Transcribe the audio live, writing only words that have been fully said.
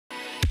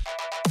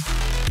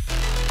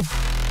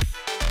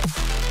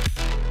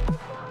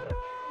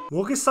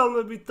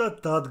მოგესალმებით და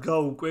დადგა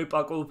უკვე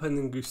pack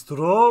opening-ის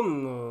დრო.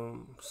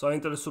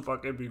 საინტერესო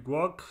პაკები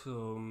გვაქვს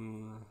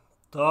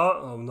და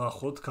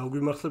ვნახოთ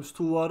გავგვიმართლებს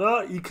თუ არა.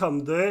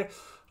 იქამდე,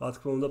 რა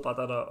თქმა უნდა,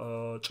 პატარა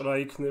ჭრა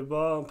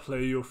იქნება,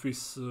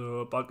 play-off-ის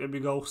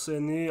პაკები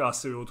გავხსენი,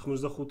 ასევე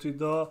 85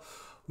 და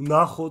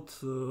ვნახოთ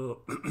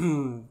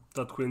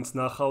და თქვენც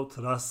ნახავთ,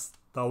 რას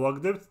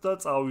დავაგდებთ და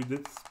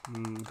წავიდეთ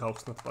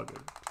გავხსნათ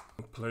პაკები.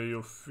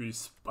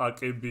 Play-off-ის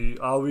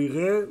პაკები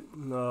ავიღე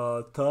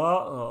და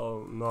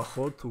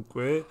ნახოთ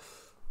უკვე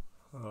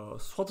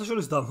სხვათა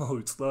შორის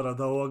დამავიწყდა რა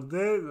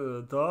დავაგდე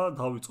და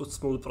დავიწყოთ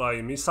small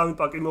prime-ი. სამი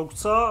პაკი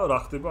მოგცა, რა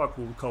ხდება აქ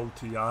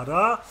ულქაუთი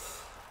არა.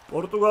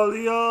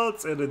 პორტუგალია,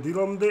 წერე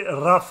დილამდე,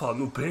 რაფა,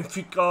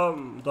 ბენფიკა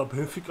და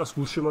ბენფიკას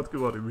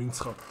გულშემატკივარი ვინც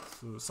ხართ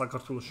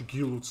საქართველოში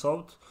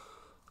გილოცავთ.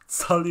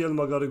 ძალიან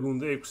მაგარი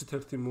გუნდი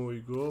 6-1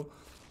 მოიგო.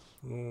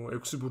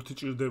 6 ბურთი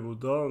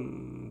ჭირდებოდა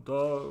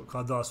და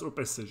გადაასწრო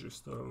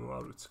PSG-ს და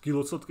არ ვიცი.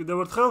 გილოცავთ კიდევ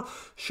ერთხელ.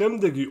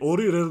 შემდეგი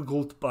 2 Red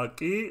Gold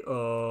პაკი,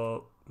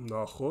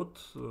 ნახოთ.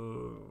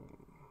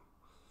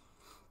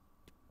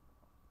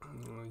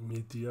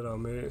 იმედია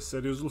რამე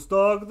სერიოზულს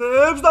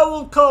დააგდებს და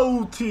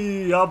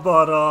ულქაუთი,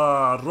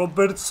 აბარა,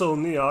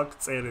 რობერტსონი აქ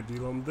წერე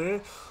დილამდე.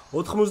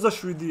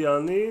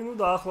 87-იანი,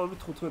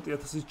 დაახლოებით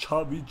 15,000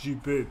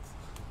 ჩავიჯიბეთ.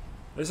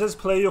 ეს ეს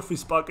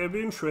play-off-ის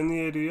პაკები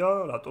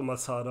მშვენიერია,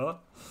 რატომაც არა.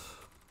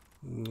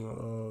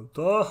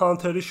 და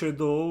Hunter-ი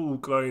შედოუ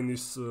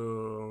უკრაინის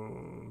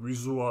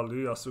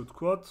ვიზუალი, ასე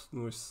ვთქვათ,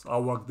 ის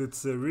ავაგდეთ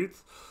ზევით.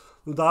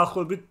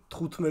 დაახლოებით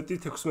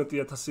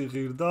 15-16,000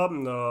 ღირდა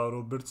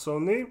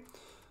რობერტსონი.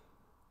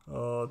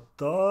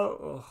 და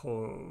ხო,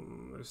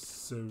 ეს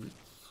ზევით,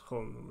 ხო,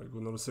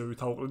 მეგონა რომ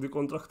ზევით ავყრიდი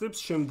კონტრაქტებს,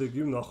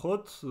 შემდეგი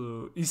ვნახოთ,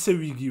 ისევ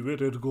იგივე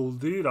Red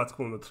Gold-ი, რა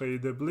თქმა უნდა,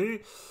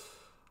 trade-able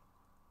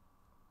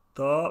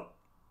და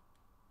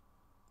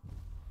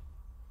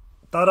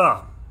რა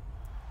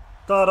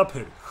და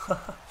არაფერი.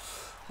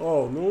 ხო,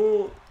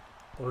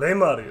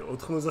 ლემარი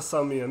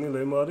 83-იანი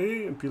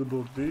ლემარი,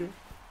 ბილბორდი.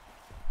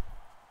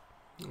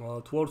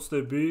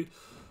 თვორცდები.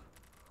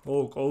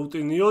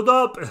 კოუტინიო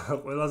და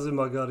ყველაზე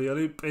მაგარი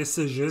არის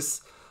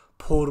PSG-ს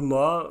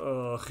ფორმა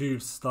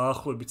ღირს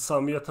დაახლოებით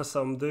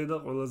 3,000-მდე და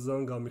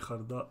ყველაზე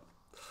გამიხარდა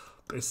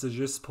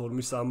PSG-ს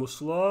ფორმის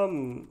ამოსვლა.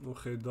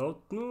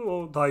 ხედავთ,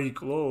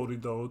 დაიკლო 2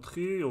 და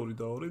 4, 2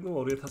 და 2,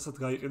 2000-ად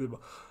გაიყიდება.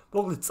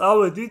 მოკლედ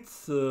წავედით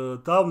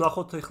და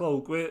ვნახოთ ახლა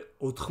უკვე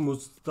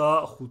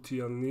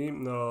 85-იანი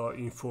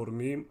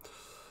ინფორმი.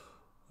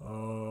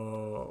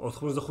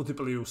 85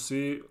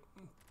 პლუსი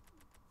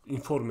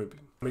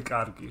ინფორმები.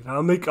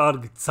 რამე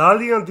კარგი,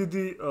 ძალიან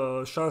დიდი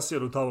შანსია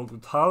რომ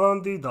დავაგდოთ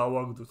ჰალანდი,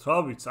 დავაგდოთ, რა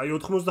ვიცი, აი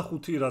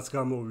 85 რაც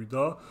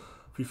გამოვიდა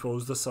FIFA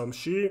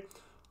 23-ში,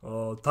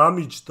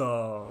 დამიჯდა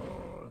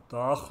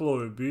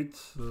დაახლოებით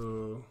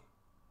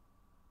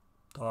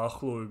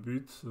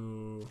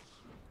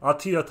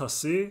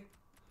 10,000,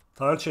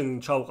 დანარჩენი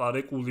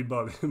ჩავყარე,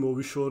 კულიბალი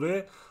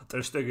მოვიშორე,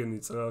 ტერშტეგენი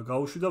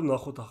გავუშვი და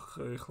ვნახოთ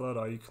ახლა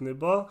რა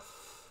იქნება.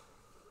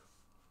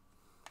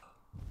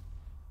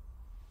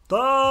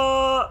 და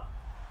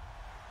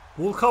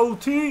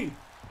ულქაუთი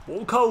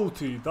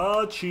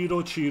და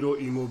ჩირო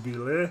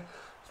იმობილე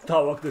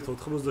დავაგდეთ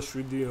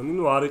 87-იანი,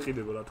 არ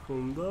იყიდება რა თქმა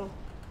უნდა.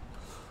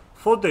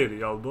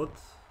 ფოდერი ალბათ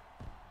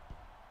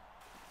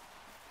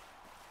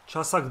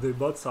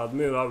ჩასაგდებათ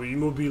სადმე, რავი,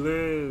 იმობილე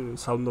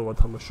სამდე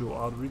ვათამაშო,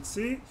 არ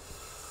ვიცი.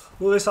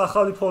 ეს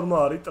ახალი ფორმა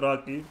არის,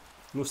 ტრაკი.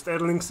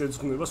 სტერლინგს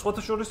ეძღვნება,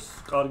 სხვათა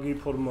შორის კარგი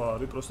ფორმა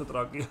არის, პროსტა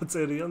ტრაკია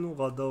წერია,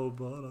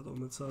 გადაობა,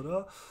 რატომაც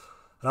არა.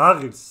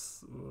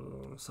 რაღირს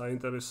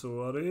საინტერესო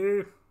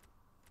არის,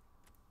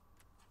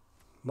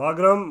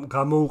 მაგრამ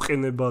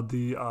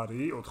გამოუყენებადი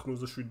არის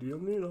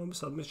 87-იანი, რამე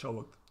სადმე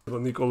ჩავაგდე.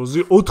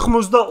 ნიკოლოზი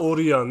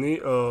 82-იანი,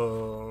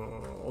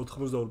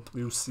 82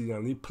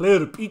 პლუსიანი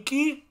player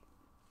პიკი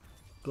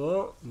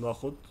და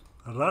ნახოთ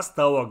რას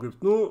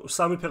დავაგებთ.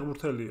 სამი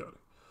ფეხბურთელი არის.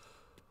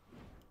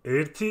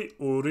 1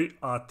 2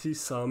 10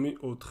 3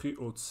 4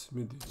 20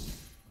 მიდი.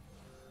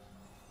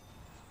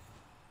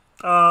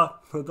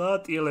 და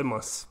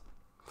ტიელემას.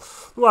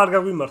 არ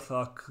გაგვიმართლა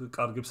აქ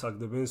კარგებს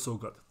აგდებენ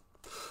ზოგადად.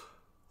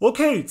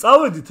 ოკეი,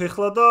 წავედით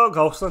ახლა და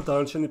გავხსნათ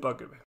დანარჩენი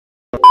პაკები.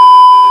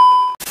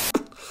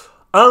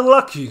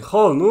 Unlucky,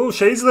 ხო,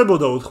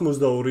 შეიძლებოდა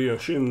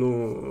 82-იანში,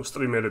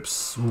 სტრიმერებს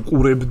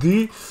უყურებდი,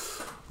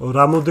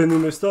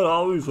 რამოდენიმეს და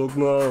რავი,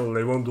 ზოგმა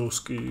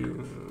ლევანდოვსკი,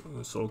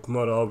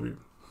 ზოგმა რავი.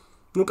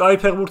 კაი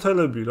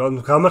ფეხბურთელები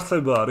რა,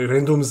 გამართლება არის,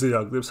 რენდომზე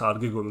აგდებს, არ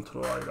გიგონოთ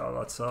რომ აი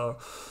რაღაცა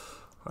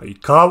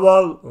აი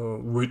გავალ,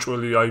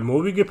 უეჭველი აი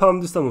მოვიგებ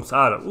ამდენს და მომს.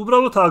 არა,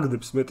 უბრალოდ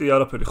აგდებს, მეტი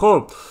არაფერი,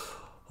 ხო?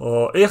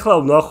 ეხლა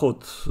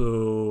ვნახოთ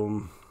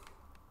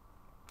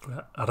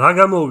რა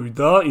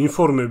გამოვიდა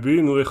ინფორმები,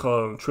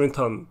 ეხლა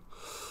ჩვენთან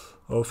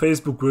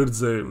Facebook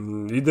გვერდზე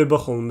იდება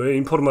ხოლმე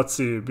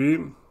ინფორმაციები,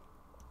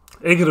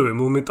 ეგრევე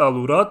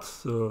მომენტალურად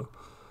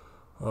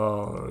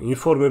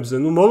ინფორმებზე,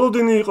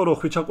 მოლოდინი იყო რომ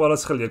ხვიჩა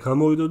კვარაცხელია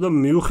გამოვიდა და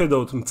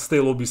მიუხედავთ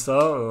მცდელობისა,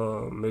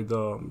 მე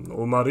და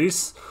ომარის,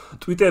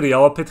 Twitter-ი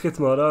ავაფეთქეთ,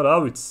 მაგრამ რა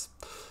ვიცი.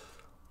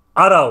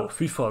 არაო,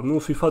 FIFA,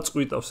 FIFA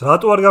წყვიტავს.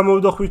 რატო არ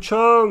გამოვიდა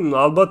ხვიჩა?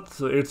 ალბათ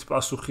ერთი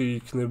პასუხი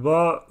იქნება,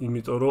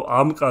 იმიტომ რომ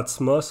ამ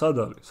კაცმა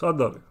სად არის?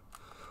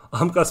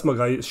 ამ კაცმა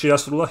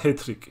შეასრულა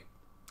ჰეტრიკი.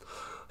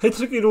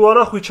 ჰეტრიკი რო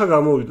არა ხვიჩა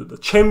გამოვიდა და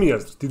ჩემი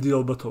აზრით დიდი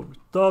ალბათობით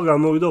და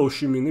გამოვიდა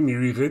ოშიმინი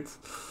მივიღეთ.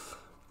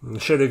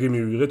 შედეგი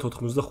მივიღეთ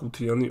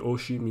 85-იანი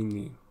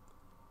ოშიმინი.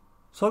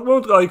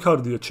 საკმაოდ კაი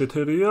კარდია,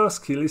 ჩეთერია,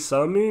 სკილი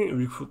 3,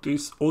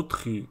 ვიკფუტის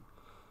 4.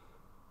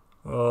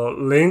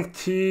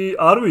 length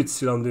არ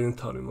ვიცი რამდენად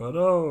არის,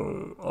 მაგრამ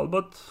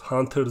ალბათ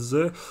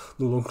hunter-ზე,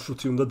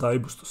 long-shot-ი უნდა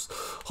დაიბუსტოს.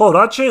 ხო,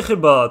 რაც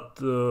შეეხება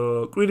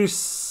კვირის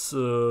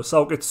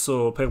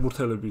საუკეთესო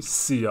ფეხბურთელების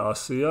სია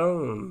ასეა,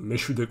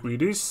 მე-7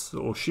 კვირის,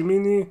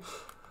 ოშიმინი,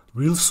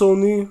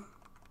 ვილსონი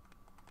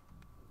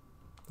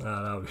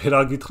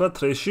რა გითხრა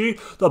ტრეში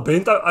და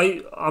ბენტა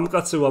აი ამ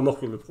კაცზე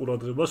ვამახვილებ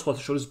ყურადღებას,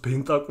 სხვათა შორის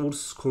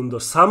ბენტაკურს ჰქონდა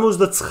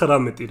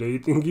 79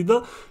 რეიტინგი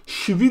და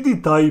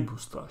 7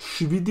 დაიბუსტა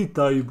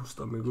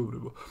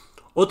მეგობრებო.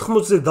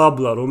 80-ზე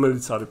დაბლა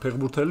რომელიც არის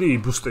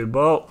ფეხბურთელი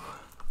იბუსტება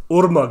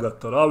ორმაგად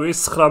და რავი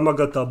ეს 9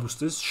 მაგად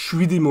დაბუსტეს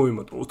 7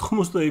 მოიმატა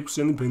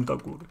 86-იანი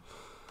ბენტაკური.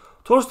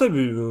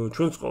 თორსტები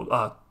ჩვენს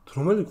ყავდა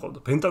რომელი ყავდა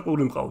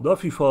ბენტაკური მყავდა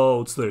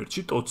FIFA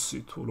 21-ში ტოცი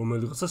თუ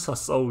რომელიღაცა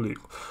სასწაული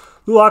იყო.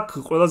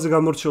 აქ ყველაზე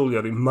გამორჩეული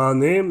არის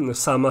მანე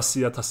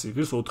 300,000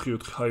 იღებს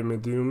 4-4 high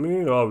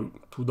medium-ი, რავი,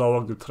 თუ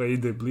დავაგდებ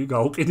ტრეიდებლი,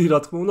 გავყიდი რა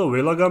თქმა უნდა,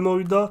 ველა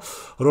გამოვიდა,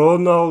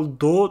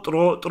 რონალდო,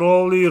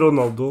 ტროლი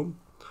რონალდო,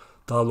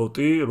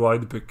 დალოტი,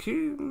 right back-ი,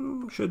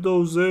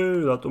 შედოუზე,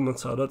 რატომაც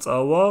არა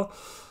წავა,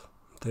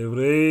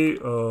 დევრეი,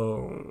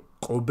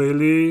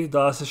 ყობელი და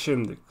ასე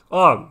შემდეგ.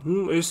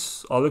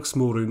 ეს ალექს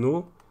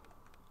მორინო,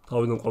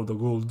 თავიდან ყავდა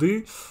გოლდი,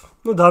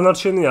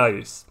 დანარჩენი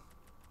აი ეს.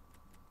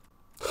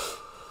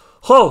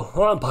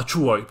 ხო,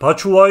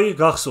 ბაჩუაი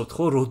გახსოვთ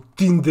ხო,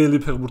 როდინდელი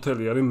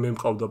ფეხბურთელი არის, მე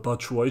მყავდა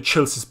ბაჩუაი,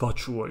 ჩელსის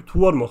ბაჩუაი. თუ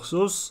არ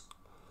მახსოვს,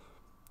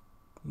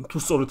 თუ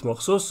სწორედ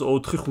მახსოვს,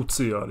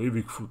 4-5 არის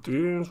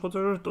ვიკფუტი,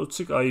 სხვათა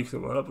ტოცი კაი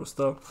იქნება, რა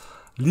პროსტა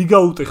ლიგა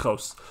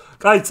უტეხავს.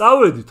 კაი,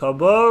 წავედით,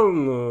 აბა,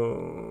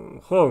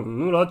 ხო,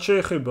 რაც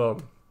შეეხება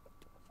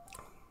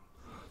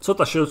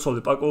ცოტა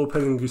შევცვალე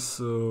პაკ-ოფენინგის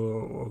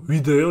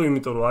ვიდეო,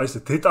 იმიტომ რომ აი ესე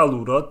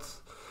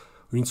დეტალურად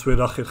ვინც ვერ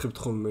ახერხებთ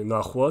ხოლმე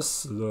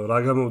ნახვას, რა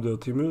გამოვიდა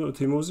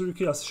თიმოზე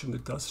ვიკი, ასე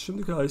შემდეგ და ასე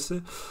შემდეგ, აი ესე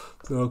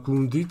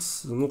გუნდიც,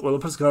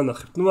 ყველაფერს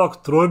განახებთ. აქ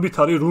დროებით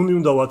არის, რუნი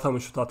უნდა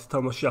ვათამაშოთ 10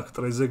 თამაში, აქ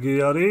ტრეზეგე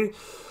არის.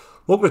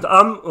 მოკლედ,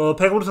 ამ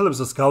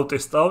ფეხბურთელებსაც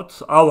გავტესტავთ,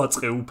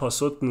 ავაწყე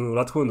უფასოდ,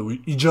 რა თქმა უნდა,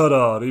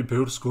 იჯარა არის,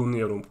 ბევრს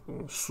გონია რომ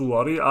სულ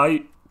არის, აი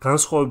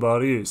განსხვავება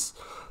არის ეს.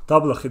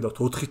 დაბლა ხედავთ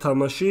 4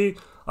 თამაში,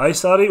 აი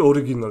ეს არის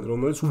ორიგინალი,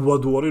 რომელიც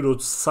უბადო არის, რომ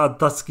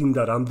სადაც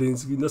გინდა,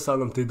 რამდენიც გინდა,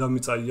 სანამ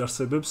დედამიწა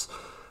იარსებებს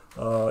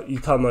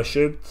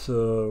ითამაშებთ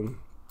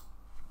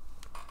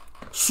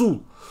სულ.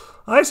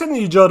 აი ესენი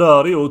იჯარა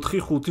არის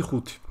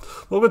 4-5-5.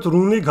 მოკლედ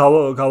რუნი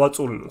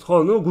გავაწურინოთ, ხო?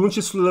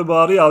 გუნდში ცვლილება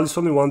არის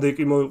ალისონი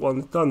ვანდეიკი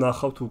მოიყვანეთ და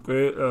ნახავთ უკვე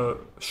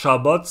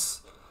შაბათს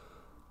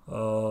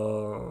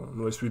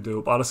ეს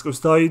ვიდეო პარასკევს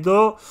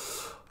დაიდო.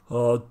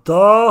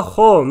 და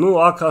ხო,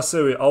 აქ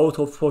ასევე out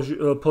of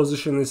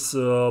position-ის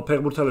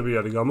ფეხბურთელები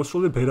არის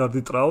გამოსული,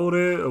 ბერარდი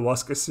ტრაურე,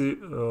 ვასკესი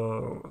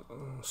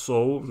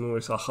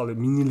ეს ახალი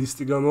მინი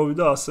ლისტი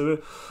გამოვიდა, ასევე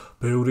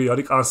ბევრი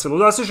არის კანსელო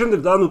და ასე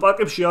შემდეგ და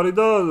პაკებში არის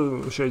და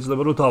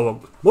შეიძლება რომ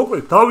დავაგდოთ.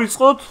 მოკლედ,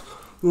 დავიწყოთ,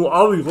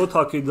 ავიღოთ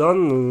აქედან,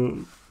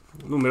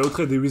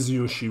 მეოთხე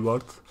დივიზიონში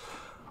ვართ.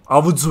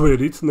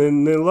 ავძვერით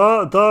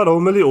ნელა და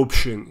რომელი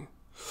ოპშენი.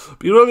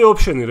 პირველი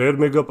ოპშენი rare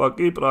mega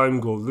paki prime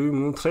gold-ი,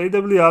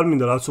 ტრეიდებლი არ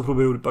მინდა, რაც უფრო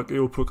ბევრი პაკი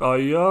უფრო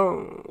კაია.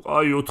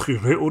 აი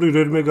 2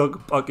 rare mega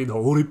paki და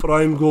 2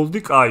 prime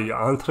gold-ი კაია,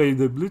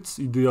 untradeblიც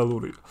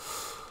იდეალურია.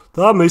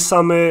 და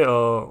მესამე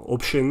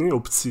ოპშენი,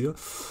 ოპცია.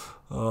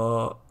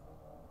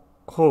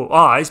 ხო,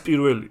 ეს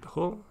პირველია,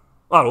 ხო?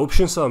 არა,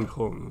 ოპშენ 3,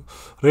 ხო.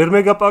 rare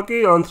mega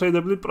paki,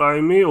 untradeblი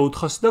prime-ი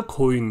 400 და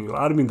coin-ი.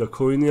 არ მინდა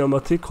coin-ი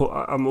ამათი,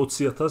 ამ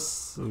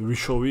 20,000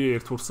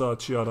 ვიშოვი 1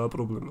 საათში არაა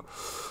პრობლემა.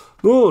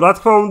 რა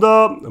თქმა უნდა,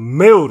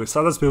 მეორე,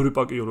 სადაც ბევრი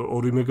პაკი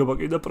 2 mega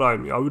paki და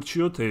prime-ი,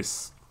 ავირჩიოთ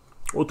ეს.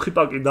 4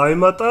 პაკი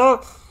დაემატა.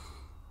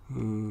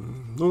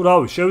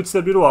 რავი,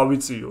 შევიცდები რომ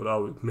ავიწიო,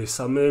 რავი,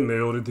 მესამე,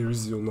 მეორე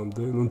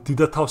დივიზიონამდე.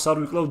 დიდად თავს არ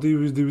ვიკლავ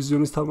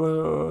დივიზიონის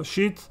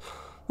თამაშით.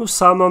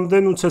 3-მდე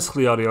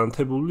ცეცხლი არის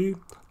ანთებული,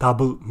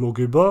 დაბლ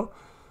მოგება.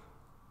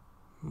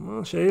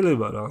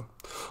 შეიძლება რა.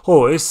 ხო,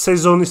 ეს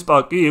სეზონის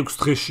პაკი 6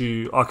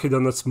 დღეში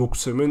აქედანაც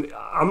მოგცემენ.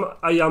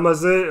 აი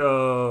ამაზე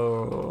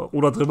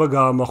ყურადღება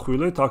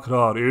გაამახვილეთ, აქ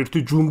რა არის? ერთი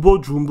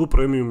ჯუმბო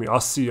პრემიუმი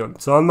 100-იანი.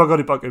 ძალიან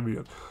მაგარი პაკები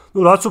არის.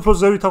 რაც უფრო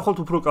ზევით ახალთ,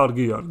 უფრო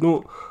კარგი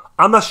არის.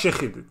 ამას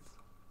შეხედეთ.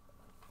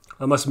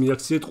 ამას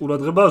მიაქციეთ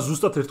ყურადღება,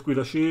 ზუსტად ერთ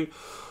კვირაში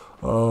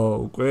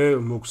უკვე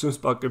მოგცემს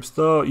პაკებს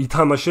და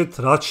ითამაშეთ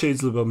რაც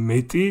შეიძლება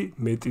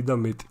მეტი და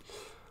მეტი.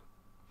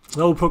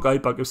 და უფრო კაი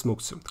პაკებს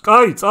მოგცემთ.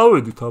 კაი,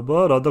 წავედით, აბა,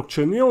 რა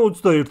დაგვრჩენია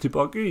 21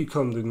 პაკი,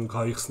 იქამდე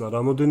გაიხსნა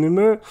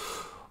რამოდენიმე.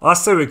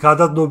 ასევე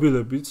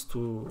გადადნობილებიც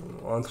თუ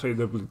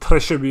untradeable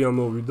ტრეშები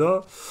ამოვიდა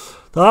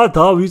და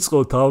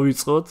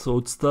დავიწყოთ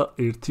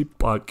 21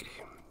 პაკი.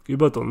 კი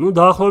ბატონო, ნუ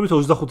დაახლოებით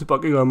 25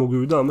 პაკი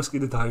გამოგვივიდა, ამას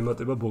კიდე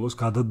დაემატება ბოლოს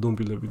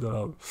გადადნობილები და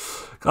რავი.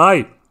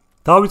 კაი,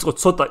 დავიწყოთ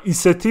ცოტა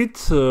ისეთით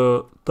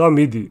და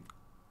მიდი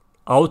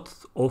out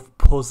of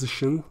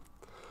position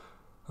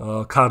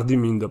კარდი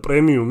მინდა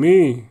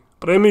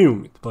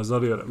პრემიუმით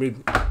ბაზარი არა,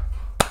 მიდი.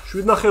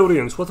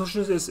 7.5-იანი, სხვათა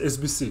ეს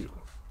SBC იყო.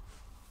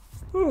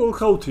 ნუ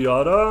ოლკაუთი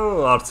არა,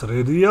 არც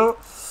რედია.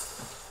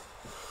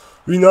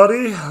 ვინ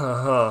არის?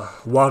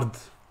 Ward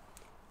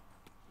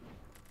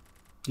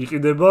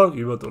იყიდება,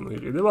 კი ბატონო,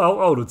 იყიდება,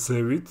 ავყავროთ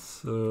ზევით.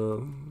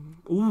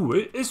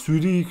 ეს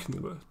ვირი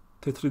იქნება?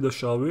 თეთრი და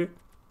შავი.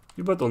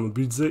 კი ბატონო,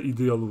 ბიძე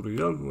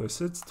იდეალურია, ნუ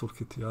ესეც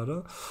თურქეთი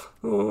არა.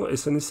 ნუ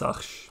ესენი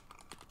სახში.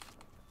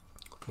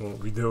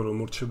 ვიდეო რომ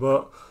მორჩება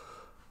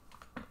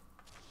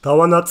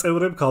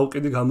დავანაწევრებ,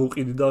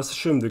 გამოვყიდი და ასე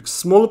შემდეგ.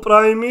 Small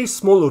prime,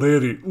 small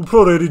rare. უფრო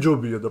rare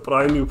ჯობია და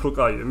prime უფრო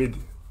კაია,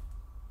 მიდი.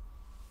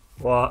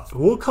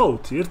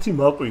 Walkout, ერთი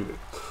მაყვირე.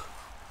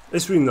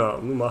 ეს ვინა,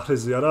 ნუ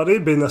მახრეზე არ არის,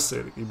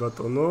 ბენასერი, კი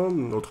ბატონო,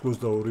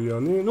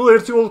 82-იანი. ნუ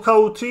ერთი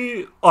walkout-ი,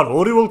 არა,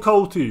 ორი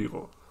walkout-ი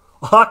იყო.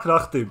 აქ რა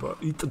ხდება?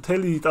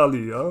 მთელი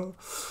იტალია.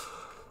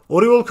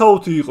 ორი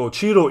walkout-ი იყო,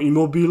 ჩირო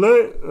იმობილე,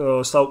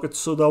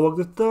 საუკეთესო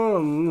დავაგდეთ და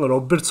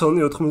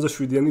რობერტსონი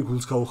 97-იანი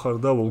გულს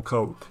გაუხარდა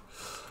walkout-ი.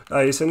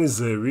 აი ესენი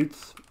ზევით.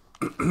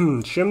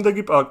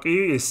 შემდეგი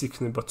პაკი ეს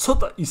იქნება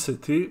ცოტა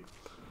ისეთი,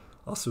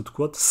 ასე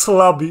ვთქვათ,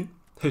 სლაბი,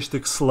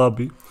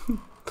 #სლაბი.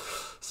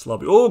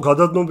 სლაბი.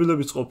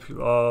 გადადნობილებიც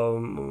ყოფილა.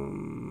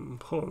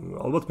 ხო,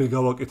 ალბათ მე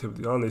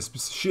გავაკეთებდი ან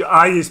SBC-ში.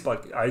 აი ეს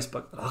პაკი.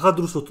 რაღა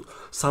დროს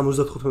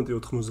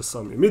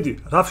 75-83.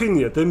 მიდი,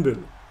 რაფინია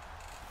დემბელი.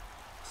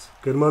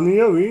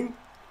 გერმანია ვინ?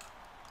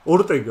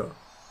 ორტეგა.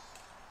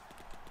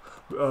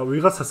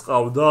 ვიღაცას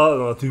ყავდა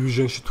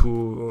division-ში თუ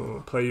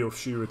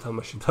play-off-ში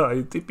ვეთამაში და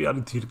აი ტიპი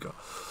არის დირკა.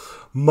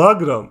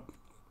 მაგრამ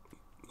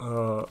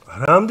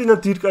რამდენად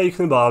დირკა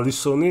იქნება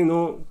ალისონი,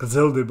 ნუ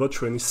გრძელდება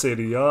ჩვენი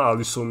სერია,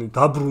 ალისონი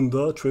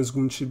დაბრუნდა ჩვენს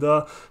გუნდში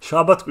და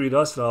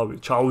შაბათ-კვირას, რავი,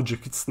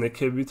 ჩაუჯექით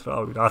სნეკებით,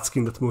 რავი, რაც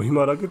გინდათ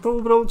მოიმარაგეთ და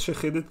უბრალოდ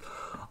შეხედეთ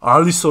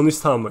ალისონის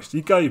თამაშს.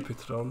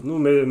 იკაიფეთ რა. ნუ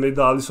მე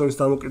და ალისონის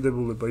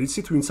დამოკიდებულება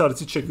იცით, ვინც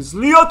არის იცით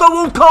შეგიძლია და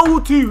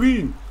walkout-ი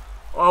ვინ?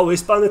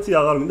 ესპანეთი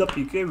აღარ მინდა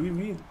პიკე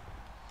ვინ?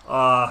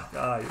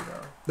 კაი რა.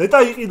 ნეტა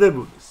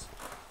იყიდებოდეს.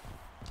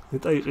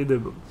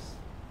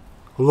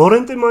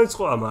 ლორენტე მაინც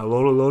ხო,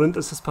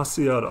 ლორენტესის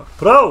ფასი არა.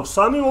 ბრაო,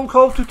 3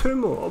 walkout-ი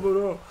თემო, აბა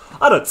რა.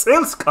 არა,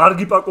 წელს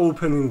კარგი პაკო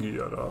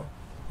ოფენინგია რა.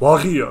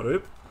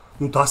 ვაღიარებ.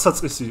 ნუ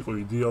დასაწყისი იყო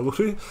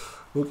იდეალური.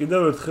 ნუ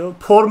კიდევ ერთხელ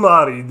ფორმა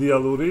არის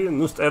იდეალური,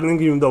 ნუ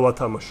სტერლინგი უნდა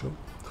ვათამაშო.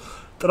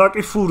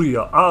 ტრაკი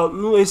ფურია.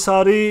 ნუ ეს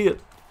არის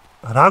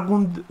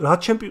რა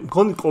ჩემპიონი,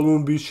 მგონი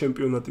კოლუმბიის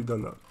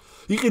ჩემპიონატიდან არის.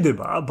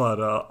 იყიდება,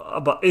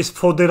 აბა ეს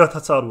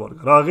ფოდერათაც არ ვარ,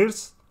 რა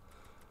ღირს?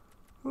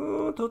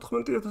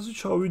 14,000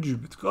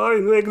 ჩავიჯიბით.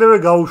 კაი, ნუ ეგრევე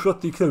გაუშვათ,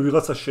 იქნებ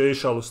ვიღაცა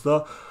შეეშალოს და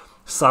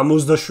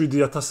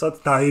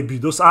 67,000-ად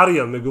დაებიდოს.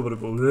 არიან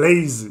მეგობრებო,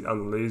 lazy,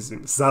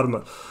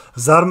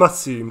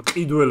 ზარმაცი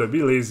მყიდველები,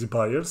 lazy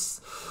buyers.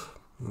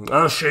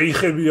 ან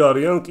შეიხები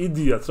არიან,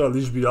 კიდიათ რა,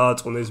 ლიჟბი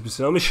ააწყონ SBC.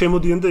 ამე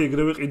შემოდიან და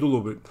ეგრევე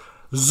ყიდულობენ.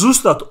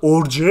 ზუსტად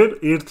ორჯერ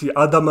ერთი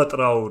ადამა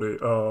ტრაორე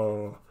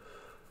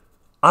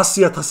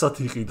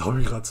 100,000-ად იყიდა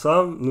ვიღაცა,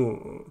 ნუ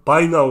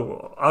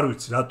ბაინაუ არ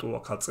ვიცი რატო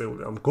აქ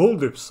აწეული ამ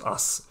გოლდებს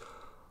 100.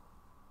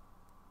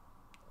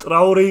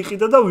 ტრაორე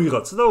იყიდა და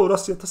ვიღაცა და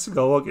 200,000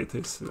 გავაკეთე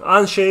ეს.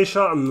 ან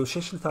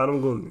შეშლით არ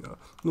მგონია.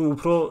 ნუ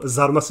უფრო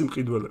ზარმასი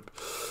მყიდველები.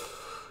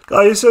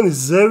 კაი, ესენი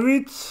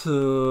ზევით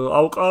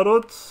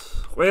ავყაროთ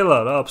ყველა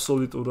რა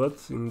აბსოლუტურად,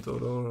 იმიტომ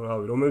რომ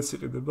რავი, რომელიც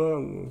იყიდება,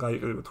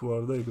 გაიყიდება თუ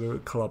არა და ეგრევე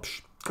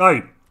კლუბში. კაი.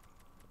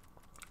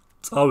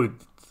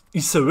 წავიდით.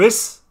 ისევ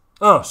ეს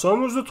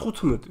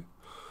 75.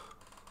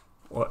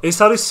 ეს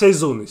არის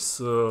სეზონის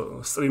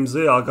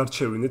სტრიმზე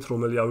აგარჩევინეთ,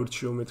 რომელი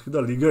ავირჩიო მეთქი და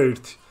ლიგა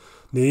 1.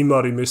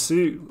 ნეიმარი,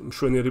 მესი,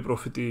 მშვენიერი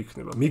პროფიტი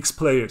იქნება. Mix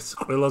players,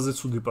 ყველაზე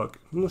ცუდი პაკი.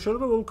 ნუ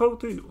შეიძლება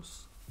walkout-ი იყოს.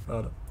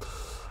 არა.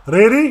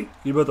 რერი?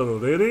 კი ბატონო,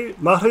 რერი.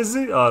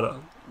 მაჰრეზი? არა.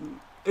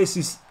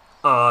 ის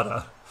არა.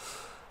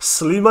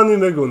 სლიმანი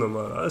მეგონა,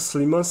 მაგრამ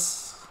სლიმანს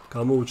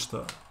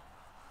გამოუჩნდა.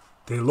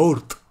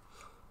 დელორტ.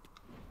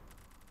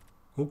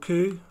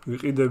 ოკეი,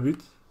 ვიყიდებით.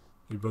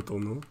 კი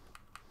ბატონო.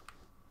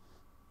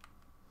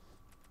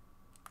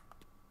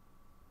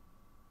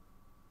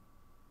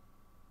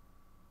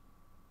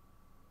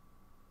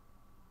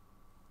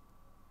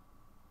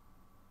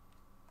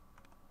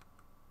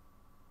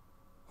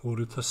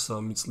 ორეთა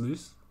 3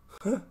 წლის.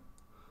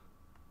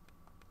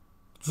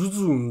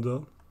 ძუძუ უნდა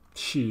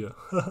შია.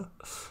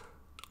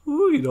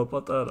 რა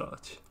პატარაა.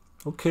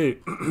 ოკეი.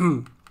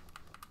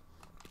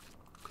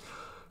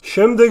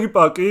 შემდეგი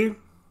პაკი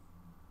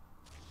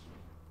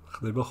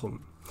ხდება ხომ?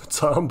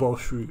 ძალიან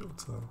ბავშვია,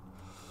 ძალიან.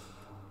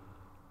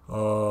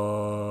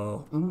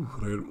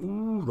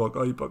 რა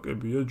კაი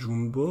პაკებია,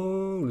 ჯუმბო,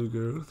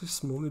 ლიგა 1,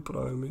 small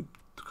prime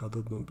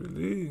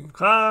გადადნობილი.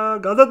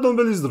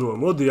 გადადნობილის დროა.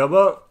 მოდი,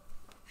 აბა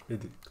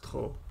მიდი,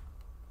 გთხოვ.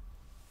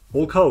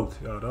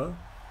 walkout-ი არა.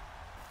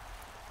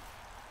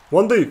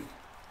 one day.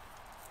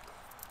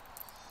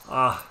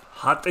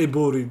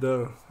 ჰატებორი და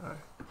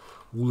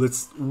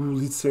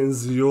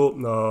ულიცენზიო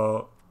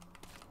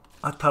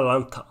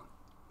ატალანტა.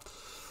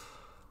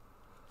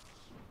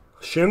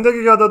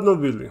 შემდეგი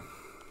გადადნობილი.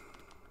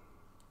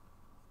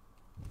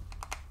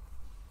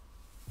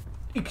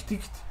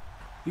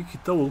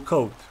 იქით და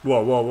ულკაუტი. ვა,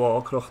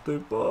 აქ რა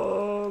ხდება?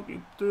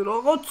 კიდე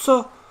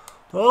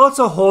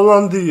რაღაცა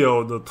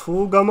ჰოლანდიაო და თუ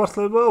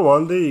გამართლება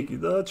one day იქი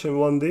და ჩემ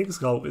one day-ს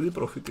გავყიდი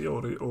პროფიტი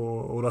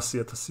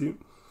 200,000.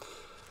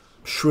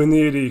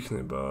 შვენიერი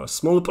იქნება.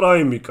 Small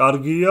prime-ი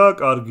კარგია,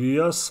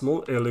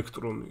 small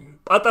electrum-ი.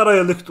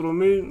 პატარა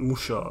electrum-ი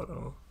მუშაა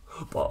რა.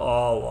 ვა.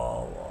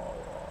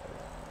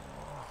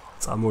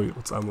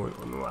 წამოიღო,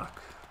 ნუ აქ.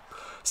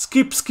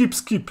 Skip.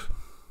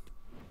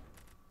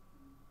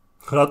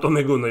 რატო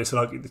მეგონა ეს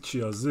რა კიდე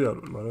ჩიაზე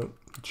არ ვარ, მაგრამ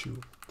ჩიო.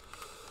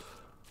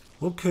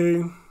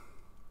 Okay.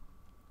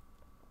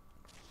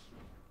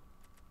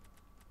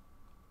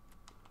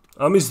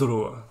 ამის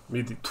დროა.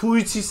 მიდი, თუ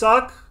იცის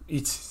აქ,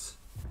 იცის.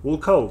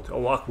 Walkout,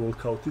 აქ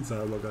walkout-ი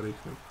ძალიან მაგარი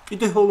იქნება.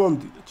 კიდე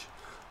ჰოლანდია.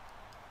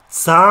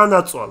 ძალიან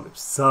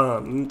აწვალებს,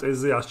 ძალიან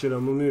ტეზე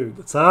აღჭერა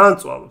მომივიდა. ძალიან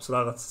წვალობს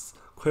რაღაც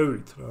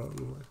ქვევით რა.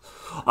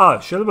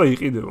 შეიძლება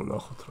იყიდებო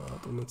ნახოთ რა,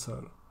 რატომაც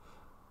არა.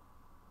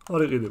 არ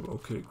იყიდება,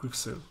 okay, quick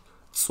sell.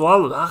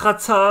 წვალ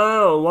რაღაცა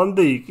one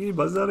day კი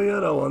ბაზარი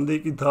არა, one day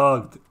კი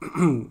დააგდე.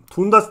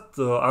 თუნდაც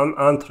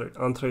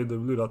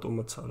untradeable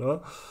რატომაც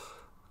არა.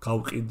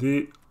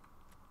 გავყიდი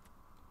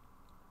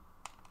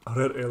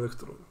rare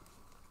electron.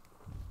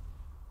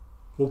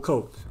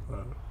 Walkout.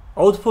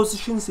 Out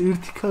positions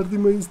ერთი კარდი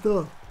მაინც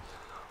და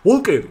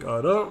Walker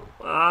არა?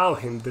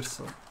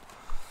 Henderson.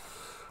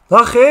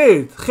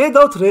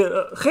 ხედავთ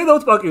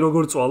პაკი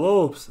როგორ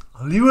წვალობს?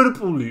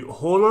 Liverpool-ი,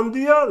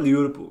 Hollandia,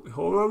 Liverpool-ი.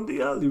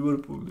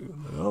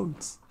 რა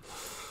ვიცი.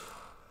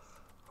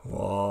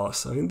 ვა,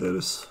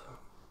 საინტერესო.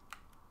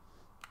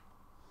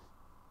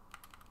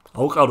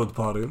 ავყაროთ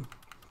ბარე.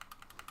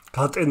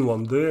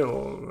 გატენვამდე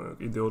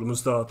კიდე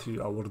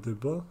 50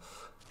 ავარდება.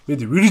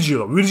 მიდი,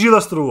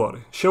 ვირჯილას დრო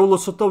არის.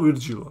 შეულოცოთ და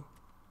ვირჯილა.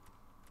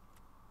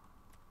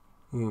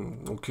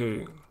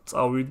 Okay,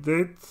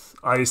 წავიდეთ.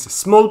 აი ეს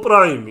small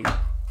prime-ი.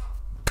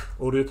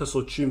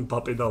 2020-ში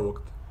მბაპე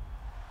დავაგდე.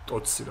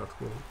 ტოცი რა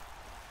თქმა უნდა.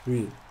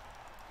 ვინ?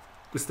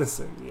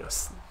 კრისტენსენი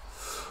ასნი.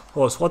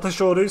 ხო, სხვათა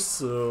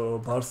შორის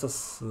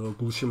ბარსას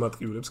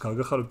გულშემატკივრებს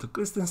გაგახარებთ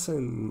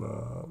კრისტენსენ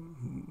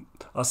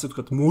ასე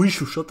ვთქვათ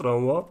მოიშუშა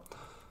ტრავმა.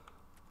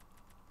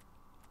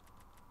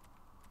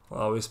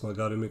 ეს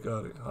მაგარი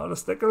მეკარი. არა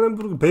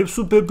სტეკელენბურგ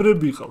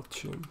ბებსუბებრები ყავთ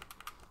ჩემ.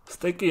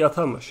 სტეკი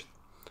ათამაშეთ.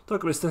 და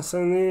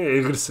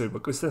კრისტენსენი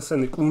ეგრისება.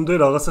 კრისტენსენი კუნდე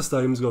რაღაცას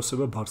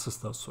დაიმსგავსება ბარსას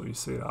დასო.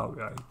 ისე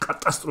რავი, აი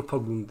კატასტროფა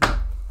გუნდი.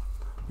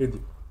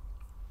 მიდი.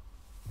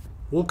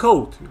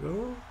 Walkout-ი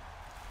რა.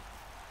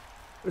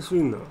 ეს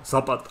ვინა?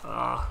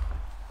 ზაპატა.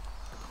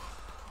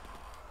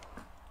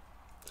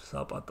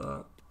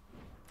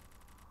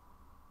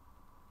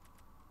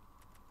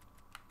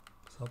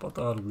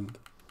 ზაპატა არ გვინდა.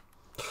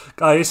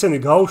 კაი,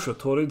 ესენი გაუშვათ,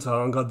 თორე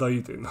ძალიან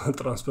გადაიტენა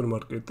ტრანსფერ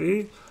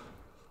მარკეტი.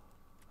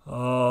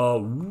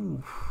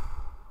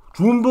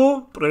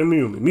 ჯუმბო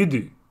პრემიუმი,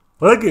 მიდი.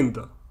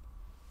 ლეგენდა.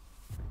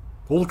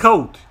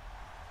 Walkout.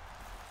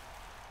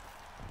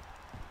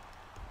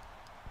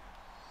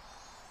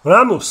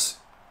 Ramos.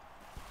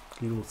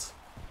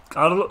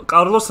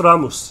 Carlos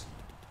Ramos.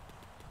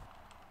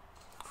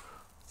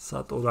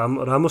 Sato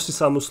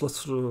Ramosის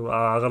ამოსვლაც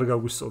აღარ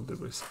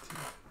გაგვისწორდება ესეთი.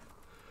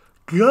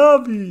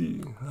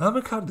 Gabi,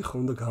 ამე კარდი ხო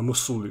უნდა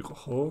გამოსულიყო,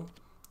 ხო?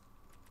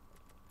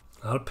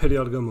 არაფერი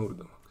არ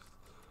გამოვიდა.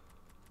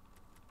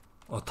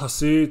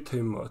 1000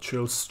 თემა,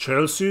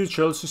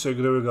 Chelsea-ს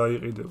ეგრევე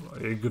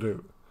გაიყიდება,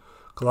 ეგრევე.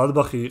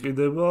 Gladbach-ი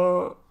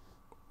იყიდება,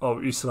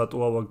 ის რატო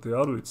ავაგდე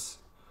არ ვიცი.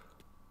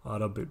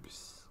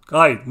 არაბების.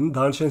 კაი,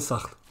 დანჩენ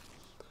სახლი.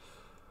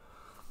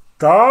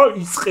 და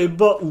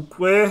იწყება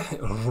უკვე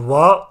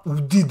 8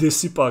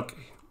 უდიდესი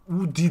პაკი.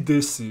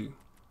 უდიდესი.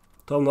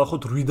 და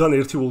ვნახოთ 8-დან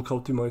 1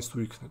 walkout-ი მაინც თუ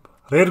იქნება.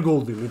 Rare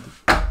gold-ი მიდი.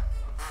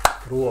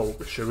 როა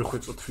უკვე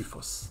შევეხვეწოთ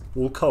FIFA-ს.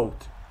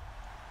 Walkout-ი.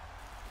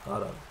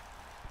 არა.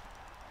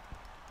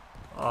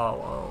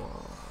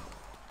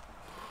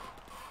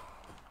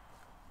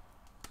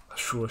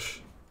 შუაში.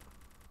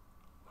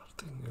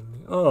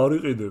 არ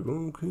იყიდება.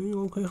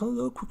 Okay,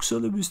 ხანდა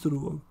quick-sell-ების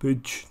დროა.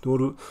 Page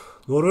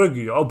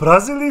ნორვეგია.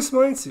 ბრაზილიის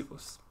მაინც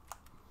იყოს.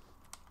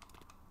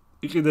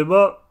 იყიდება,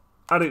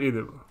 არ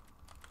იყიდება.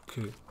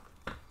 Okay.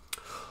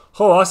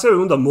 ხო,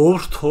 ასევე უნდა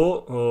მოვრთო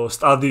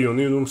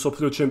სტადიონი,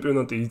 მსოფლიო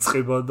ჩემპიონატი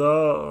იწყება და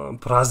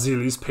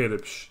ბრაზილიის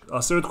ფერებში.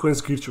 ასევე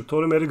თქვენს გირჩევთ,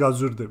 თორემ მე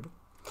გაძვირდება.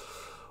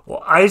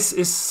 აი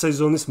ეს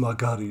სეზონის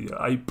მაგარია,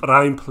 აი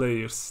prime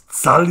players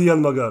ძალიან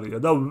მაგარია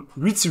და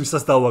ვიცი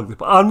ვისაც დავაგდებ.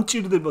 არ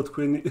მჭირდება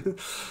თქვენი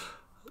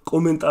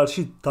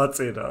კომენტარში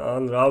დაწერა,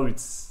 ან რა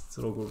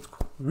ვიცი, როგორ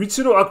თქვა.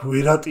 ვიცი რომ აქ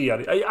ვერატი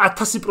არის. აი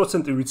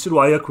 1000% ვიცი რომ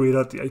აი აქ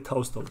ვერატი, აი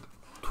თავს დავდე.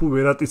 თუ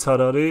ვერატიც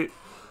არ არის,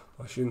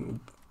 მაშინ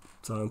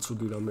ძალიან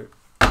ცუდი რამე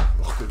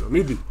მოხდება.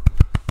 მიდი.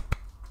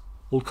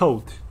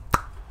 Walkout.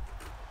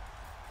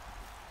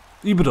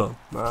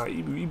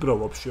 იბრა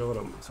вообще არ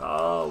ამის.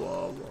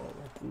 ვა.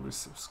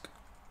 Пулисевски.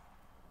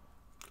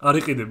 არ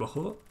იყიდება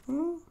ხო?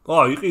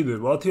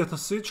 იყიდება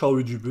 10000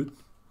 ჩავიჯიბეთ.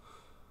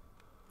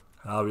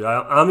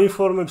 ამ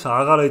ინფორმებს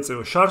აღარ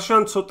ეწევა.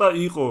 შარშან ცოტა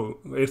იყო,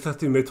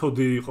 ერთ-ერთი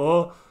მეთოდი იყო.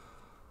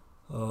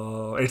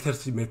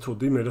 ერთ-ერთი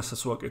მეთოდი, მე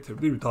რასაც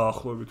ვაკეთებდი,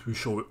 დაახლოებით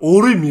ვიშოვე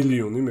 2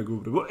 მილიონი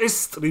მეგობრებო. ეს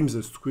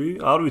სტრიმზეც თქვი,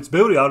 არ ვიცი,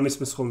 ბევრი არ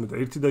მისმენს ხოლმე და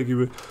ერთი და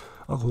იგივე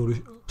ახლა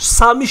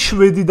 3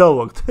 შვედი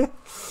დავაგდე.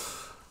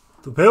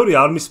 ბევრი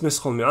არ მისმენს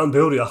ხოლმე, ან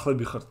ბევრი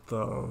ახლები ხართ და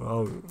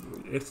რავი,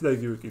 ერთი და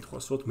იგივე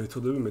კითხვას ვოთ,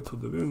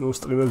 მეთოდები, ნუ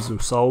სტრიმებზე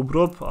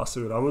ვსაუბრობ,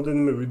 ასევე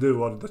რამოდენიმე ვიდეო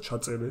არის და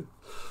ჩაწერე.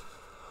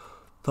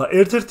 და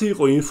ერთ-ერთი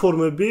იყო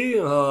ინფორმები,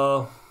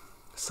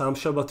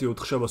 სამშაბათი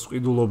 4 შაბათს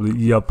ვყიდულობდი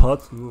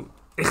იაფად,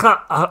 ეხლა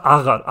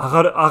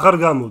აღარ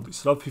გამოდის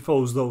რა FIFA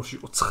 22-ში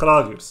იყო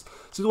 9 ღირს.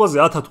 სიტუაცია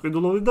 1000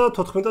 ვყიდულობდი და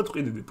 14-ად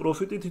ვყიდიდი.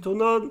 პროფიტი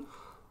თვითონად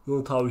ნუ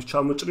თავის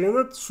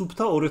ჩამოჭრიანად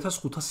სუფთა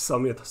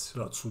 2500-3000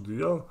 რა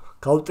ცუდია.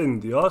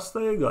 გავტენდი 100 და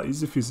ეგა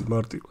easy fizi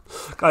მარტივად.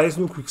 კაი ეს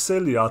ნუ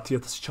quicksell-ია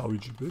 10000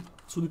 ჩავიჯიბეთ.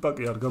 ცუდი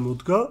პაკი არ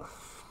გამოდგა.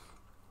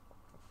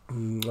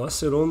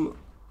 ასე რომ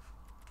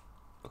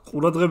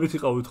ყურადღებით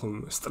იყავით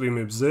ხოლმე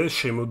სტრიმებზე,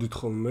 შემოდით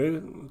ხოლმე,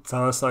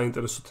 ძალიან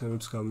საინტერესო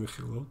თემებს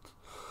გამიხილავთ.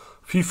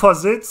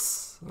 FIFA-ზეც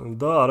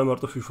და არა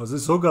მარტო FIFA-ზე,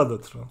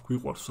 ზოგადად რა,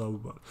 გვიყვარს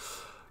საუბარი.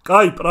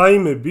 კაი,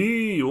 პრაიმები,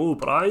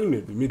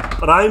 პრაიმები, მიდი,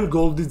 პრაიმ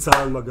გოლდი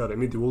ძალიან მაგარია,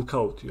 მიდი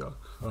ვოლკაუთი აქ.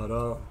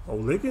 არა,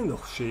 ლეგენდა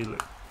ხო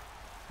შეიძლება.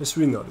 ეს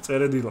ვინ არის?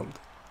 წერედილამდე.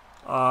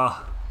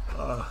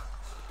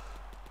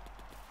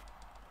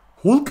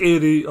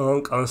 ჰულკერი ან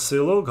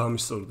კანსელო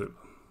გამისწორდება.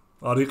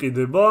 არ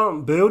იყიდება,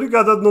 ბევრი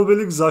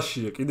გადადნობელი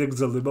გზაშია, კიდე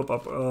გრძელდება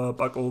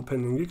პაკ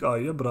ოპენინგი,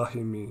 კაია,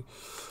 ბრაჰიმი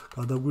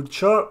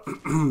გადაგვირჩა,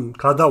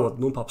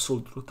 გადავადნობ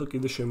აბსოლუტურად და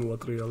კიდე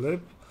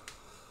შემოვატრიალებ.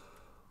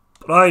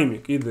 პრაიმი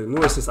კიდე, ნუ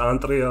ეს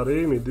ანტრე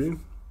არის, მიდი.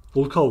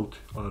 ვოლკაუთი,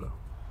 არა.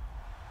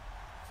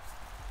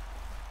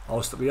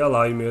 ავსტრია,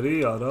 ლაიმერი,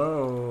 არა.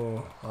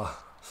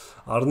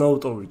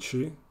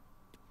 არნაუტოვიჩი.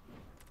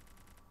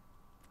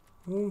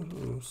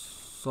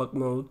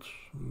 საკმაოდ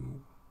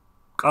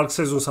კარგ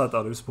სეზონს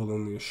ატარებს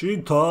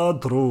ბოლონიაში და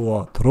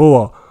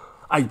დროა.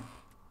 აი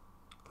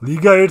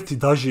ლიგა 1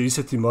 დაჟე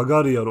ისეთი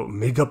მაგარია, რომ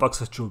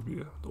მეგაპაკსაც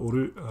ჯობია.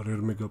 2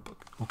 რერ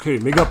მეგაპაკი. ოკეი,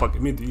 მეგაპაკი,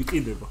 მიდი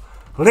იყიდება.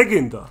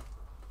 ლეგენდა.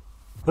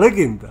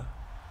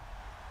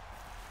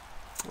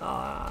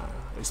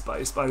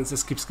 ესპანეთს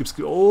skip.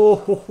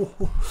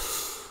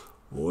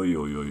 ოი,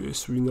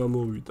 ეს ვინა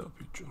მოვიდა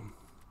ბიჭო.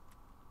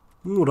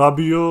 ნუ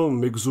რაბიო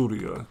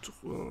მეგზურია.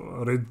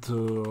 რედ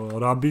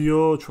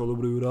რაბიო,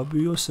 ჩოლობრივი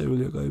რაბიო,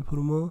 სევილია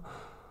გაიფორმა.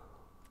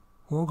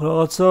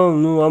 რაღაცა,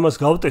 ნუ ამას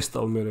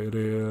გავტესტავ მე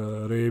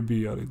რეები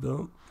არის და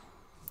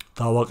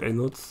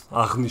დავაყენოთ,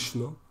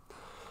 აღნიშნო.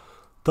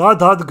 და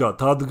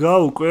დადგა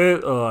უკვე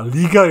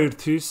ლიგა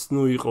 1-ის,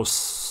 ნუ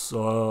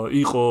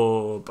იყო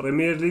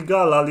პრემიერ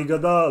ლიგა, ლა ლიგა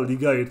და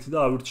ლიგა 1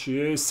 და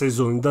ავირჩიე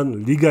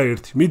სეზონიდან ლიგა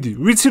 1. მიდი,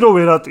 ვიცი რომ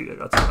ვერატია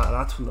კაცო,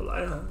 რა თქმა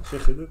უნდა,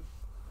 შეხედე.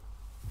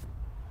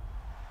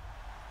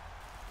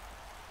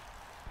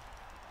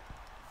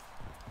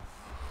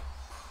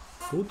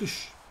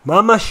 ოდიში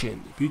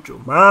მამაშენი ბიჭო,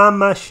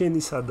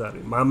 მამაშენი სად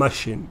არის?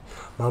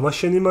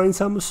 მამაშენი მაინც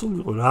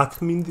ამოსულიყო, რა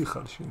თმინდი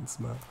ხარ შენ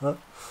ძმა, ჰა?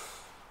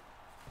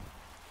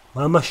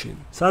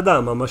 მამაშენი,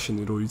 სადაა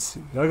მამაშენი რო იცი?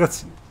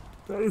 რაღაცინი.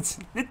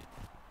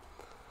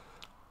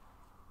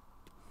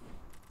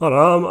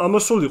 არა,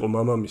 ამოსულიყო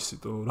მამამისი,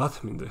 თო რა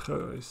თმინდა ხა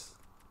ის?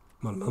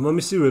 მაგრამ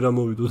მამამისი ვერ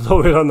ამოვიდო და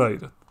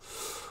ვერანაირად.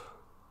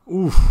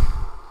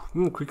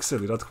 ნუ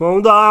quicksell რა თქმა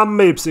უნდა,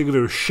 ამებს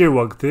ეგრევე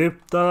შევაგდებ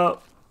და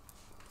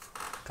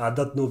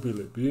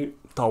გადადნობილები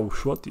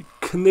დაუშვათ,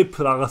 იქნებ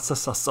რაღაცა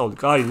სასწაული.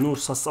 კაი, ნუ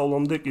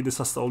სასწავლამდე კიდე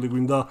სასწაული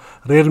გვინდა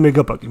რერ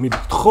მეგაპაკი. მიდი,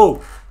 ხო?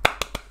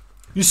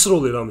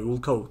 ისროლე რამე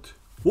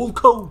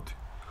ვოლკაუთი.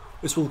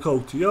 ეს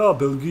ვოლკაუთია,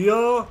 ბელგია.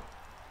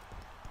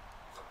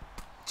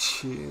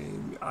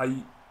 აი,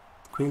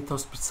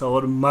 ქვენთავს პიცა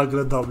ვარ,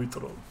 მაგრა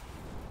დავიტრო.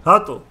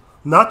 რატო?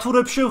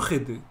 ნატურებს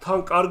შევხედე, თან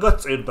კარგად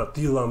წერდა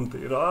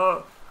დილამდე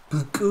რა.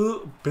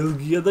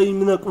 ბელგია და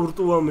იმნა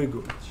კურტუა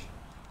მეგოჩი.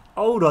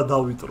 აუ რა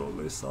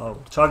დავიტროლეს, აუ.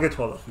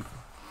 ჩაგეთვალა FIFA.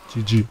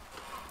 GG.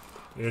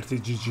 ერთი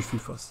GG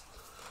FIFA-ს.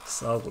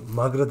 საუბარ,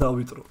 მაგრა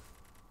დავიტრო.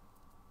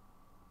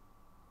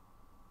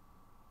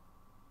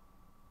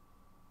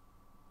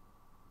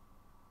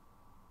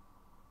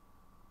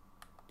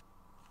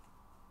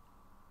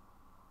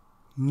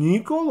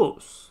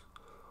 ნიკოლოს.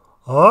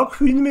 აქ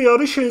ვინმე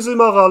არის შენზე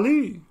მაღალი?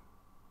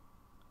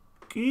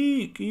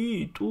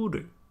 კი,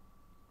 ტურე.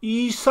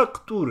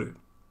 ისაკ ტურე.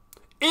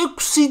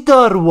 6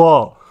 და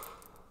 8.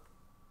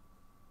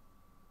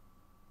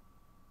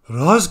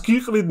 რას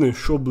გიყრიდნენ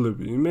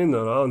შობლები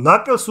იმენა რა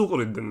ნაკელს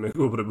უყრიდნენ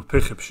მეგობრებო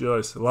ფეხებში რა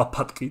ეს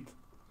ლაფატკით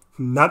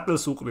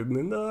ნაკელს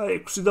უყრიდნენ და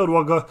 6 და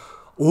 8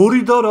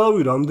 2 და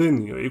რავი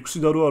რამდენია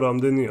 6 და 8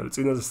 რამდენი არის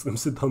წინაზე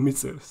სტრიმზე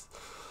დამიწერეს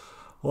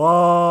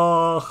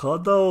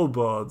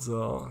ხადაობა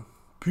ძალიან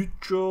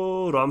ბიჭო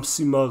რამ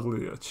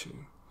სიმაღლეა ჩი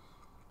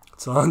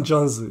ძალიან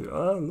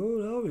ჯანზეა ნუ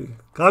რავი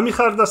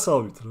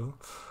გამიხარდასავით რა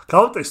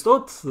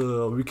გავტესტოთ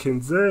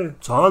ვიკენდზე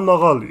ძალიან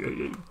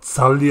მაღალია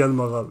ძალიან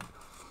მაღალი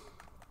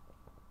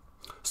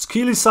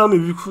სკილი 3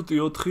 ვიქუტი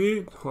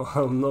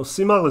 4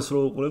 სიმაღლეს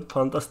რო უყურებთ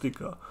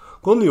ფანტასტიკა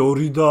გონი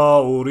 2 და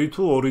 2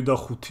 თუ 2 და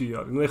 5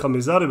 არის ნუ ეხა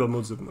მეზარება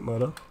მოძებნა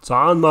მაგრამ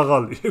ძალიან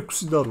მაღალი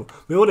 6 და 8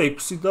 მეორე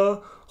 6 და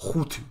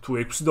 5 თუ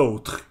 6 და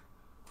 4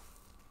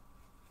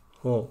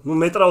 ხო ნუ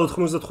მეტრა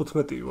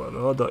 95 ვარ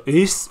რა და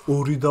ეს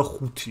 2 და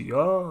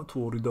 5-ია თუ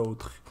 2 და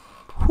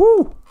 4 ჰუ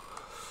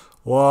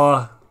ვა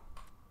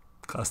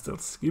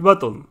კასტელს კი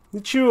ბატონო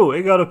ნიჩიო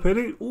ეგ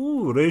არაფერი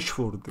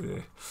რეშფორდი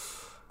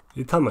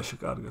ითამაშე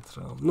კარგად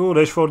რა ნუ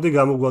რეშფორდი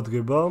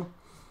გამოგვადგება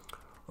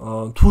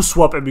თუ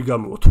სვაპები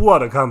გამოვა თუ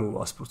არა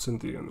გამოვა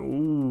 100%-იან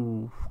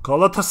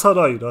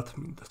გალათასარაი რა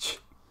თმინდა ჩი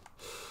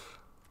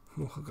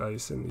ნუ ხა კაი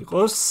ისენი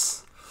იყოს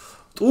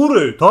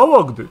ტურე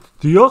დავაგდეთ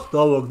დიახ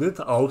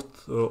დავაგდეთ out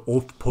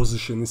of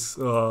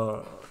position-ის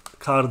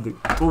კარდი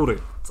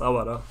ტურე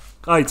წავა რა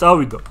კაი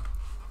წავიდა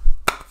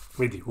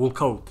მიდი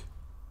walkout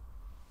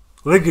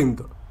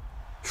ლეგენდა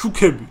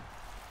შუქები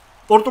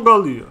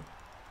პორტუგალია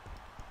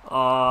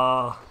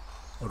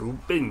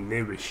რუპენ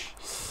ნევეში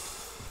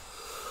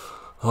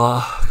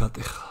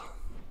გატეხა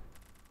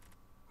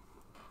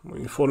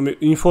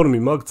ინფორმი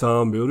მაგ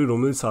ძალიან ბევრი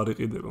რომელიც არ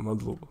იყიდება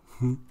მადლობა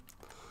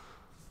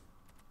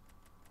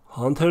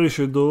ჰანტერი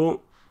შედო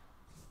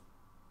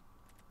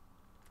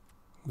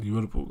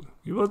ლივერპული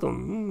კი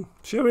ბატონო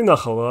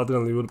შევინახავ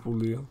რადგან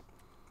ლივერპულია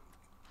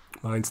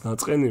მაინც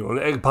ნაწყენიო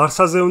ეგ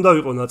ბარსაზე უნდა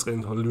ვიყო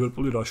ნაწყენი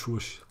ლივერპული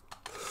რაშუაში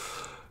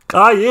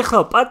კაი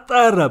ეხლა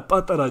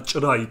პატარა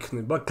ჭრა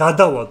იქნება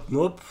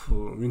გადავადნობ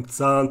ვინც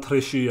ძალიან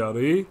ტრეში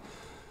არის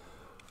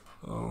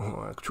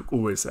აქ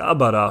ჩუკუეს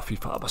აბა რა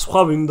FIFA აბა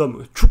სხვა ვინ უნდა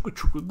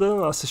ჩუკ და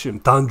ასე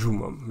შემდეგ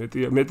დანჯუმა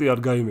მეტი არ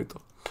გაიმეტო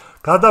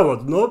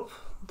გადავადნობ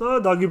და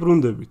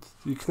დაგიბრუნდებით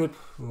იქნებ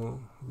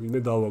ვინმე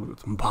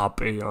დავაგდოთ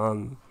მბაპე ან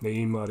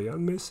ნეიმარი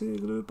ან მესი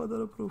ეგრევე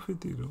პატარა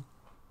პროფიტი რა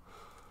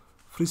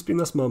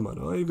ფრისპინას მამა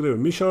რა ეგრევე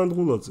მიშან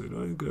გულაძე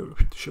რა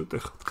ეგრევე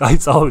შევტეხავთ კაი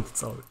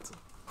წავედით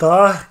და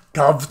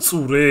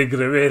გავწურე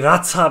ეგრევე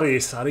რაც არის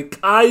ეს არის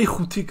კაი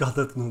 5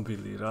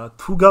 გადადგმობილი რა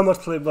თუ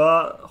გამართლება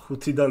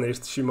 5-დან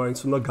 1-ში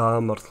მაინც უნდა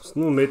გაამართლოს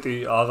ნუ მეტი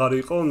აღარ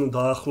იყო ნუ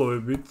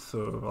დაახლოებით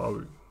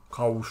რავი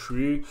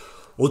ხაუშვი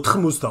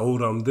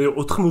 82-მდე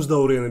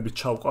 82-იანებით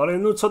ჩავყარე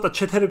ნუ ცოტა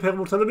ჩეთერი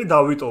ფეხბურთელები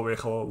დავიტოვე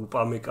ხო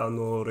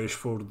უპამეკანო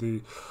რეშფორდი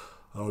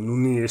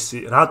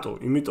ნუნიესი რატო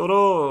იმიტომ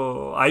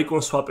რომ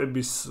აიკონ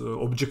სვაპების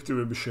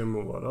ობიექტივები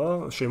შემოვა რა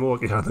შემოვა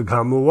კი რა და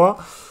გამოვა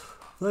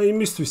და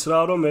იმისთვის რა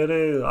რომ მე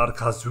არ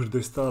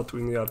გაზვირდეს და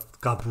ტვინი არ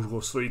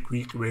გაბურღოს რომ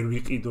იქ ვერ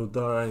ვიყიდო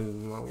და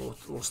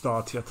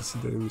 30000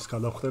 დემის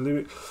გადახდელი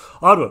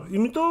არ ვარ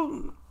იმიტომ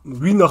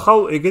ვინახავ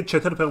ეგეთ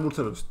ჩეთერ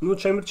ფეხბურთელებს ნუ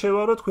ჩემი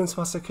რჩევა რომ თქვენს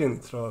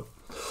მასეკენით რა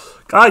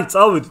კაი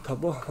წავედით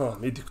აბა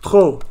მიდი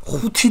გთხოვ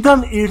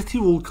 5-დან 1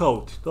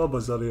 ვოლკაუთი და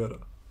ბაზარი არა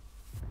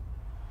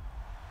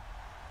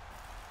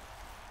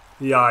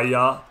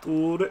ია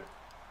ტურე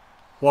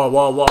ვა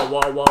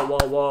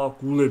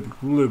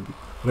გულები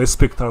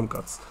რესპექტ ამ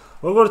კაცს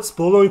როგორც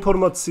ბოლო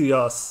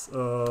ინფორმაციას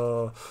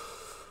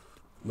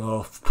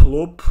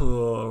ფლოპ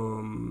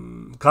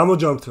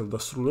გამოჯამრთელდა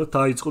სრულად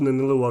დაიწყო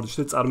ნენელე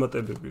ვარჯიშზე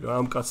წარმატებები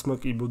რა ამ კაცმა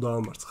კიბო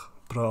დაამარცხა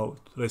ბრავო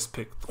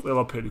რესპექტ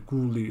ყველაფერი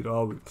გული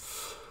რავი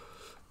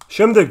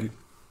შემდეგი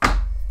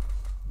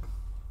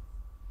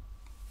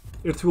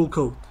ერთი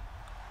ვოლკაუტ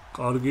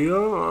კარგია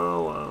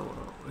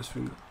ეს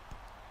ვინდა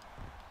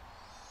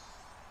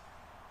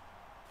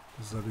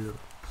ზარია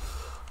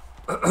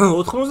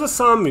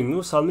 83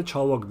 ნუ სამი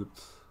ჩავაგდებთ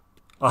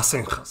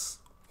ასენხას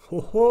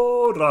ჰოჰო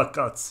რა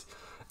კაცი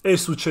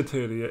ეს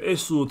უჩეთერია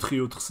ეს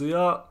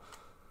 4-4-ია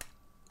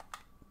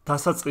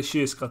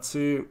დასაწყისში ეს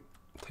კაცი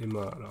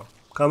თემა რა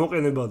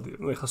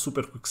გამოყენებადია ნუ ეხა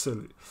სუპერ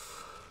კვიქსელი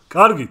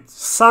კარგით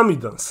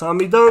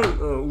 3-დან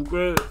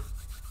უკვე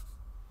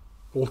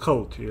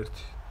ვოლკაუთი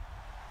ერთი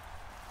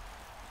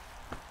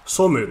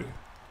სომერი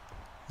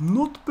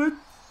not bad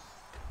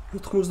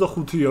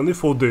 85-იანი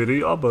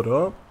ფოდერი აბა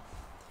რა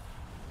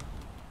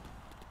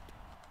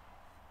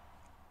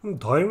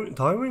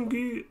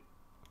დაივინგი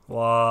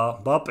ვა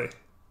ბაპე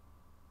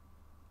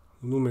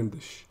ნუ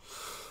მენდეში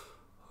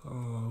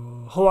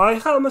ხო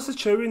აი ხა ამასაც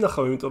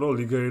შევინახავ იმიტომ რომ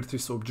ლიგა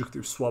 1-ის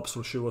ობიექტივ სვაპს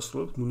რო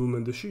შევასრულებთ ნუ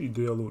მენდეში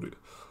იდეალურია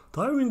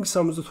დაივინგი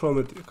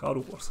 78-ია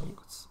არ უყვარს ამ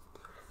კაცს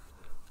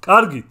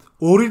კარგით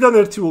 2-დან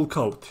 1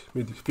 ვოლკაუთი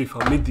მიდი FIFA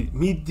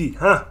მიდი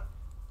ჰა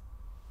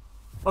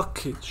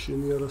აკეთ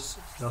შენი არას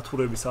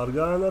ნატურების არ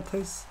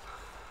გაანათეს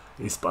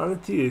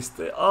ესპანეთი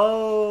ესტე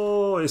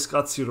ეს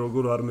კაცი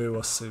როგორ არ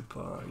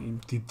მევასება იმ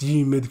დიდი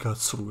იმედ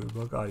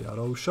გაცრუება კაი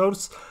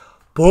არაუშავს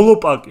ბოლო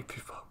პაკი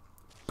FIFA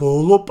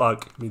ბოლო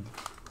პაკი მიდი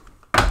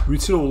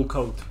ვიცი რომ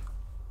ვოლკაუთი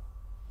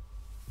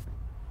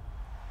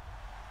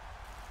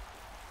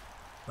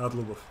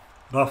მადლობა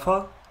რაფა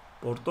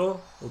პორტო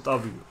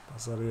ოტავიო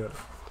ბაზარი არა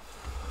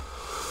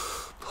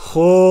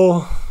ხო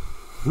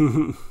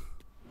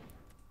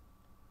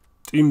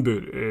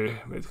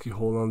ტიმბერი მეთქი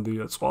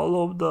ჰოლანდია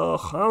წვალობდა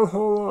ხან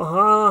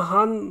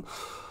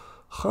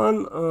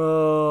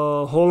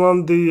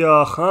ჰოლანდია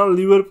ხან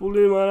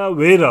ლივერპული მაგრამ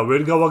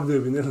ვერ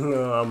გავაგდებინე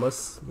ამას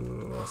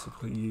ასე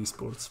ვთქვი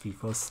e-sports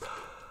FIFA-ს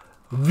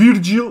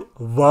Virgil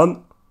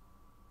van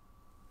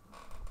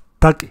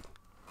დაკი.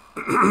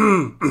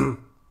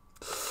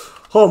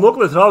 ხო,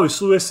 მოკლედ, რავი,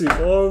 სულ ეს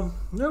იყო.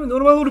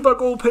 ნორმალური pack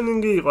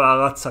opening-ი იყო,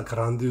 რაღაცა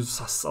გრანდიოზი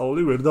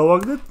სასწაული ვერ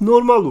დავაგდეთ.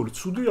 ნორმალური,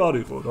 ცუდი არ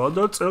იყო რა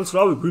და წელს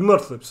რავი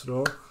გვიმართლებს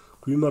რა.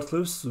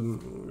 გვიმართლებს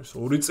ეს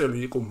 2 წელი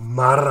იყო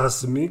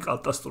მარაზმი,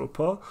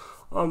 კატასტროფა.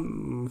 ამ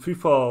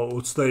FIFA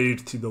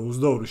 21 და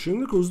 22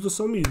 შემდეგ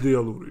 23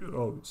 იდეალურია,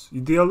 რა ვიცი.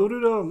 იდეალური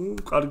რა,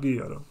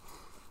 კარგია რა.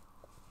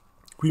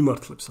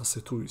 გვიმართლებს ასე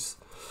თუ ის.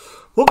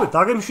 მოკლედ,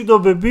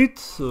 დაგემშვიდობებით,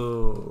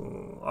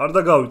 არ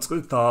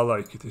დაგავიწყდით და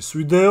ლაიქით ეს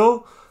ვიდეო.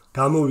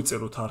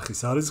 გამოვიწეროთ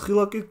არხის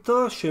არიზღილაკით და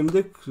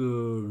შემდეგ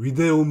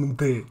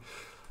ვიდეომდე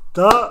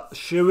და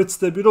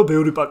შევეცდები რომ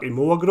ბევრი პაკი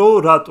მოვაგროვო,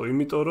 რატო?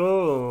 იმიტომ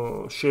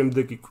რომ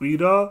შემდეგი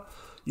კვირა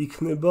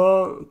იქნება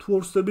თუ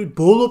არ ვცდები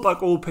ბოლო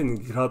პაკ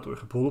ოპენინგი, რატო?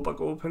 ეხლა ბოლო პაკ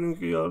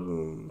ოპენინგი არ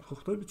ხო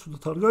ხდები,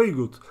 ცუდად არ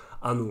გაიგოთ.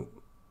 ანუ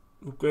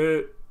უკვე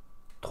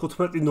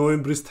 15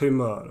 ნოემბრის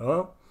თემაა რა.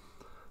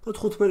 და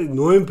 15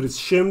 ნოემბრის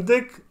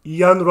შემდეგ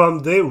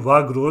იანვრამდე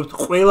ვაგროვებთ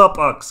ყველა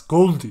პაკს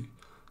გოლდი.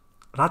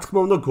 რა თქმა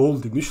უნდა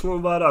გოლდი,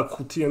 მნიშვნელობა არა აქვს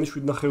 5-იანი,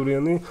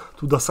 7-ნახევრიანი,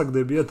 თუ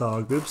დასაგდებია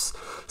დააგდებს.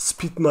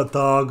 სპიდმა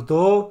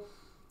დააგდო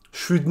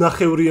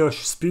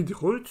 7-ნახევრიანში სპიდი,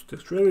 ხო იცით?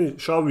 ჩვენი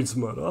შავი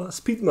ძმა რა.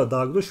 სპიდმა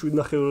დააგდო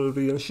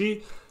 7-ნახევრიანში,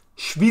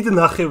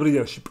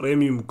 7-ნახევრიანში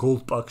პრემიუმ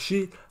გოლდ პაკში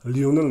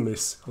ლიონელ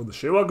მესი. ხო და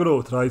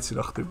შევაგროვოთ, რა იცი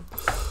რა ხდება.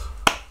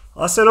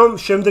 ასე რომ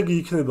შემდეგი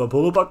იქნება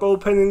ბოლო პაკ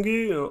ოპენინგი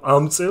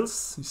ამ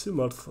წელს, ისე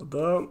მართლა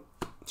და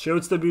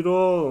შევეცდები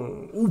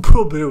რომ უფრო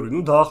ბევრი,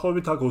 ნუ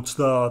დაახლოებით აქ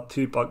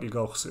 30 პაკი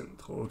გავხსენით,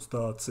 ხო,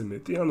 30-ზე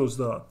მეტი ან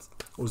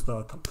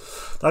 30.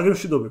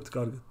 დაგემშვიდობებთ,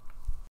 კარგად.